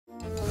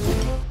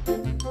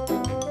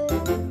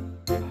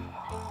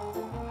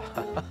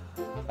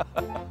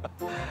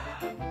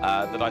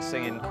That I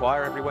sing in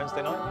choir every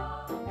Wednesday night?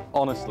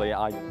 Honestly,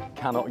 I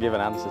cannot give an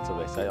answer to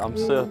this. I'm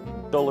so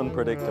dull and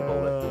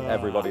predictable that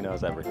everybody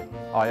knows everything.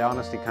 I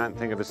honestly can't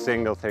think of a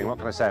single thing. What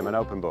can I say? I'm an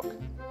open book.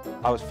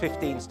 I was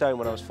 15 stone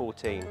when I was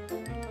 14.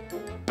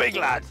 Big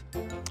lad!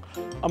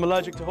 I'm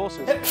allergic to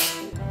horses.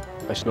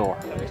 I snore.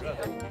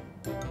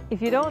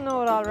 If you don't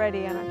know it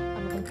already,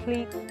 I'm a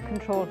complete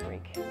control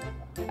freak.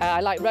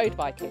 I like road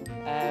biking.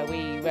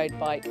 We road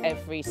bike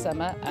every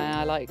summer and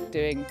I like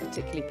doing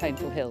particularly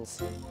painful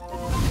hills.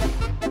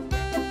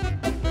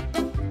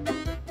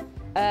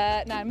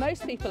 Now,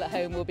 most people at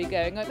home will be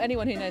going,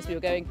 anyone who knows me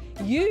will be going,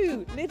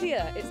 you,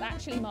 Lydia! It's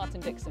actually Martin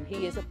Dixon.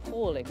 He is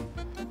appalling.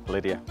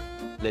 Lydia.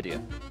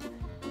 Lydia.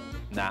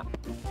 Nap.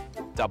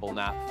 Double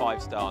nap,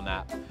 5-star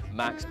nap.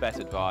 Max bet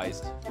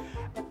advised.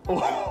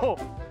 Oh,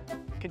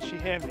 can she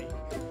hear me?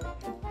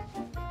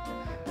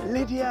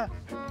 Lydia!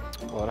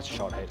 Oh, that's a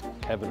short head.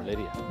 Kevin or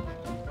Lydia.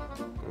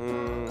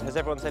 Has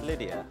everyone said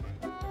Lydia?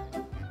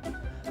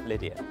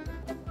 Lydia.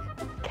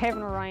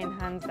 Kevin or Ryan,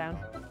 hands down.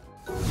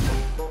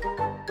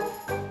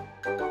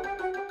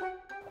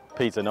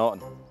 Peter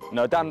Norton.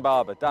 No, Dan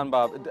Barber.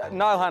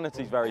 Niall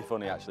Hannity's very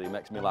funny, actually. He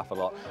makes me laugh a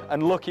lot.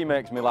 And Lucky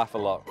makes me laugh a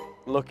lot.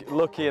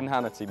 Lucky and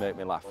Hannity make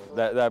me laugh.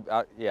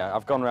 Yeah,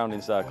 I've gone round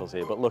in circles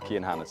here, but Lucky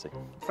and Hannity.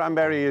 Fran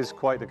Berry is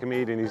quite the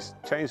comedian. He's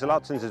changed a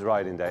lot since his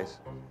riding days.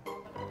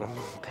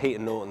 Peter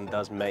Norton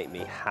does make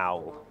me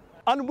howl.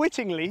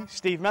 Unwittingly,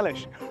 Steve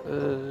Mellish.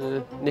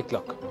 Nick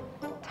Luck.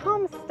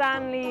 Tom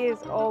Stanley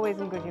is always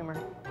in good humour.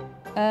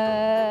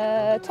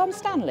 Tom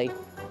Stanley.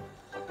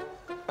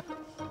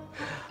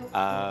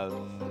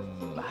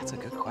 That's a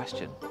good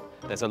question.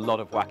 There's a lot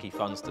of wacky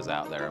funsters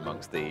out there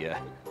amongst the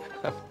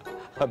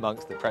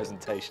amongst the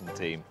presentation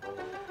team.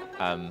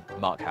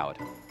 Mark Howard.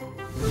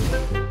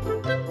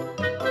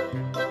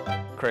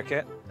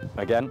 Cricket.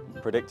 Again,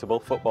 predictable.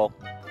 Football.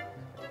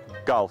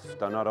 Golf,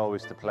 though not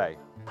always to play.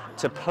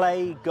 To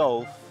play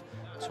golf,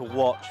 to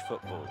watch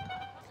football.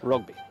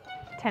 Rugby.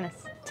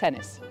 Tennis.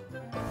 Tennis.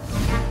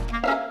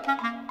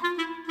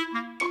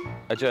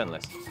 A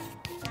journalist.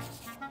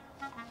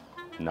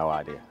 No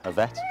idea. A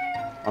vet?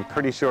 I'm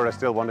pretty sure I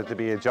still wanted to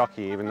be a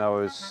jockey, even though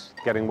I was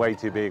getting way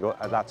too big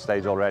at that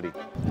stage already.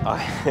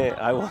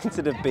 I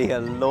wanted to be a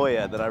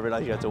lawyer, then I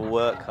realised you had to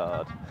work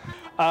hard.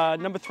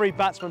 Number 3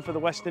 batsman for the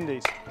West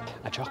Indies.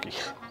 A jockey.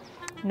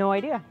 No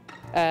idea.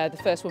 The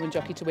first woman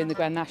jockey to win the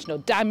Grand National.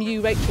 Damn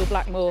you, Rachel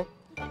Blackmore.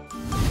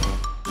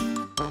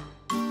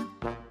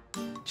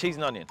 Cheese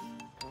and onion.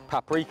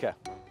 Paprika.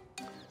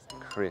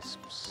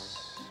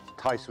 Crisps.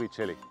 Thai sweet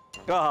chili.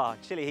 Ah,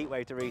 chili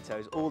heatwave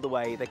Doritos, all the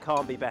way. They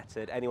can't be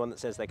bettered. Anyone that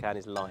says they can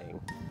is lying.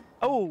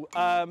 Oh,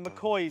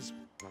 McCoy's,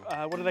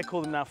 what do they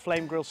call them now?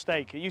 Flame grilled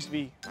steak. It used to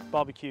be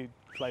barbecue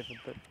flavoured,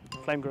 but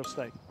flame grilled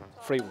steak.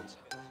 Free ones.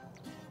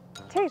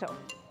 Potato.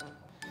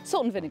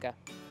 Salt and vinegar.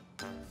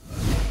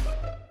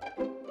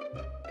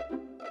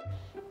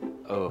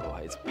 Oh,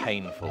 it's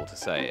painful to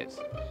say it,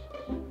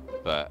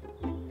 but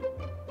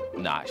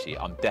no, actually,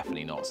 I'm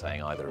definitely not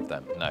saying either of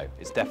them. No,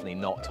 it's definitely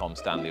not Tom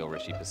Stanley or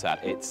Rishi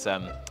Persad.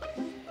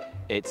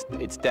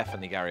 It's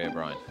definitely Gary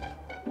O'Brien.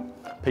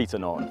 Peter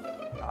Norton.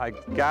 I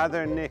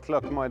gather Nick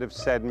Luck might have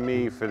said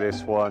me for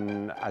this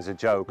one as a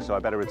joke, so I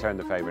better return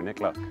the favour. Nick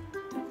Luck.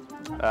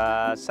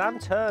 Sam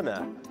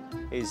Turner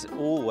is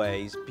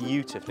always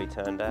beautifully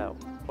turned out.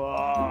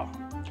 Oh.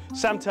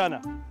 Sam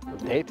Turner.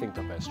 They think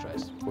they're best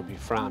dressed. Would be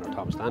Fran or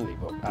Tom Stanley,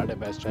 but are they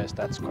best dressed?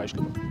 That's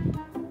questionable.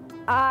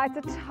 It's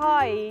a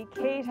tie.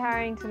 Kate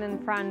Harrington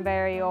and Fran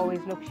Berry always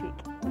look chic.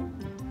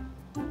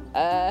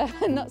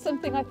 Not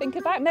something I think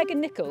about. Megan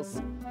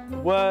Nichols.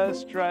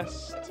 Worst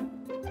dressed.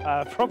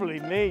 Probably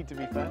me, to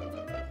be fair.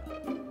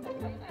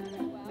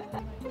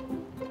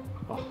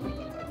 Oh.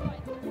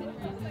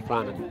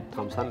 Fran and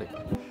Tom Stanley.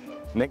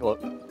 Nick Luck.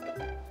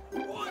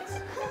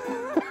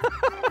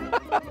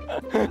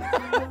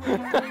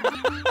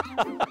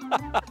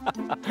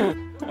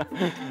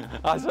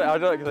 I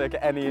don't take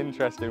any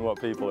interest in what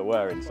people are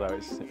wearing, so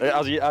it's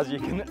as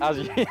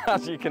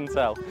you can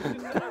tell.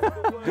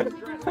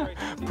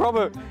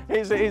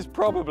 It's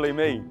probably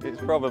me.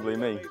 It's probably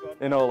me,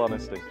 in all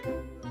honesty.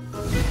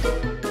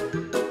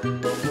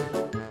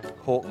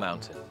 Hawk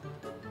Mountain.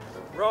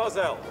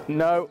 Roselle.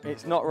 No,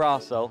 it's not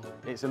Rarsell.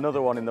 It's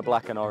another one in the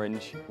black and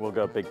orange. We'll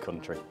go Big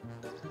Country.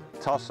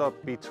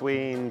 Toss-up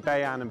between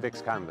Bayan and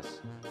Bix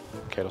Canvas.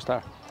 Kalo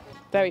Star.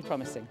 Very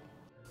promising.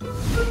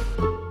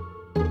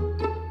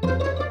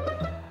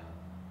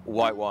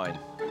 White wine.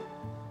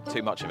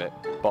 Too much of it.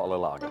 Bottle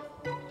of lager.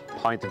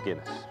 Pint of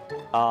Guinness.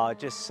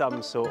 Just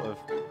some sort of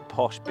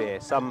posh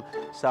beer. Some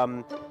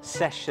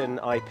session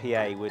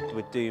IPA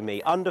would do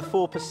me. Under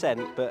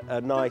 4%, but a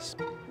nice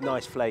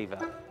flavour.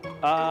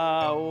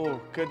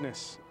 Oh,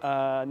 goodness.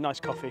 Nice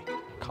coffee.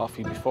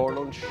 Coffee before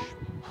lunch,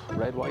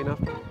 red wine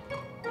after.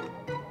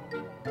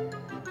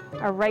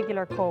 A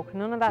regular Coke,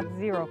 none of that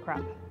zero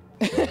crap.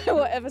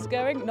 Whatever's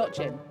going, not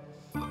gin.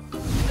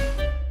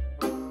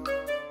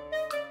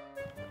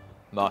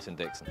 Martin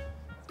Dixon.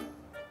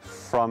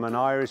 From an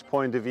Irish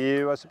point of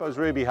view, I suppose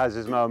Ruby has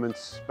his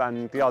moments,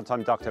 and the odd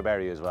time Dr.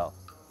 Berry as well.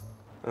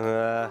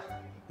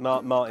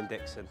 Martin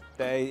Dixon.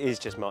 There is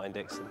just Martin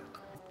Dixon.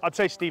 I'd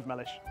say Steve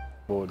Mellish.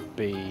 Would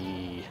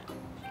be...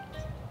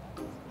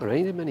 Are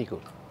any of them any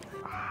good?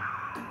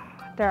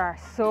 There are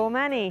so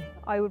many.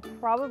 I would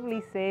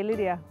probably say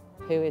Lydia.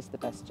 Who is the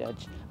best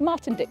judge?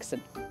 Martin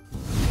Dixon.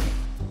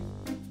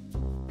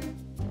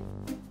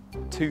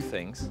 Two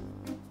things.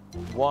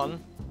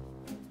 One,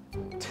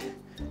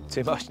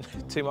 too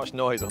much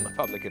noise on the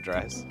public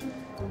address.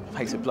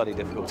 Makes it bloody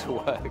difficult to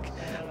work.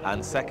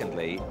 And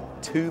secondly,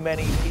 too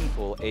many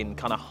people in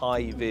kind of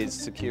high-vis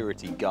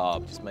security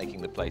garb, just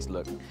making the place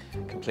look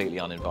completely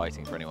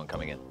uninviting for anyone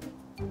coming in.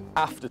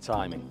 After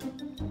timing.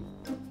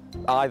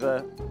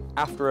 Either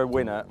after a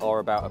winner or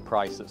about a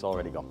price that's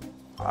already gone.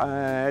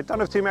 Don't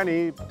have too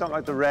many, don't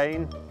like the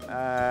rain.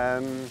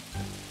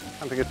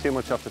 Can't think of too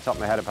much off the top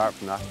of my head apart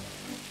from that.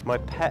 My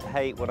pet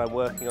hate when I'm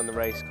working on the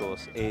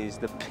racecourse is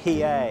the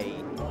PA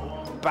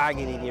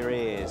banging in your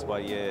ears while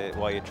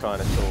you're trying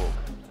to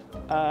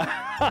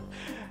talk.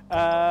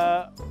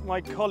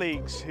 My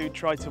colleagues who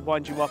try to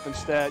wind you up and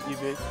stare at you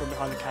from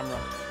behind the camera.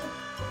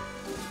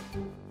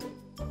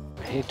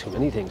 I hate too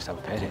many things to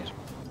have a pet hate.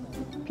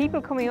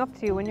 People coming up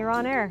to you when you're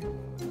on air.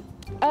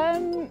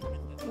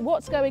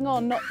 What's going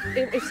on?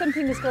 If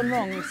something has gone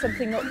wrong,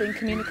 something not being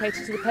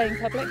communicated to the paying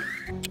public,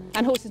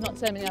 and horses not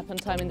turning up on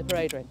time in the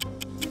parade ring.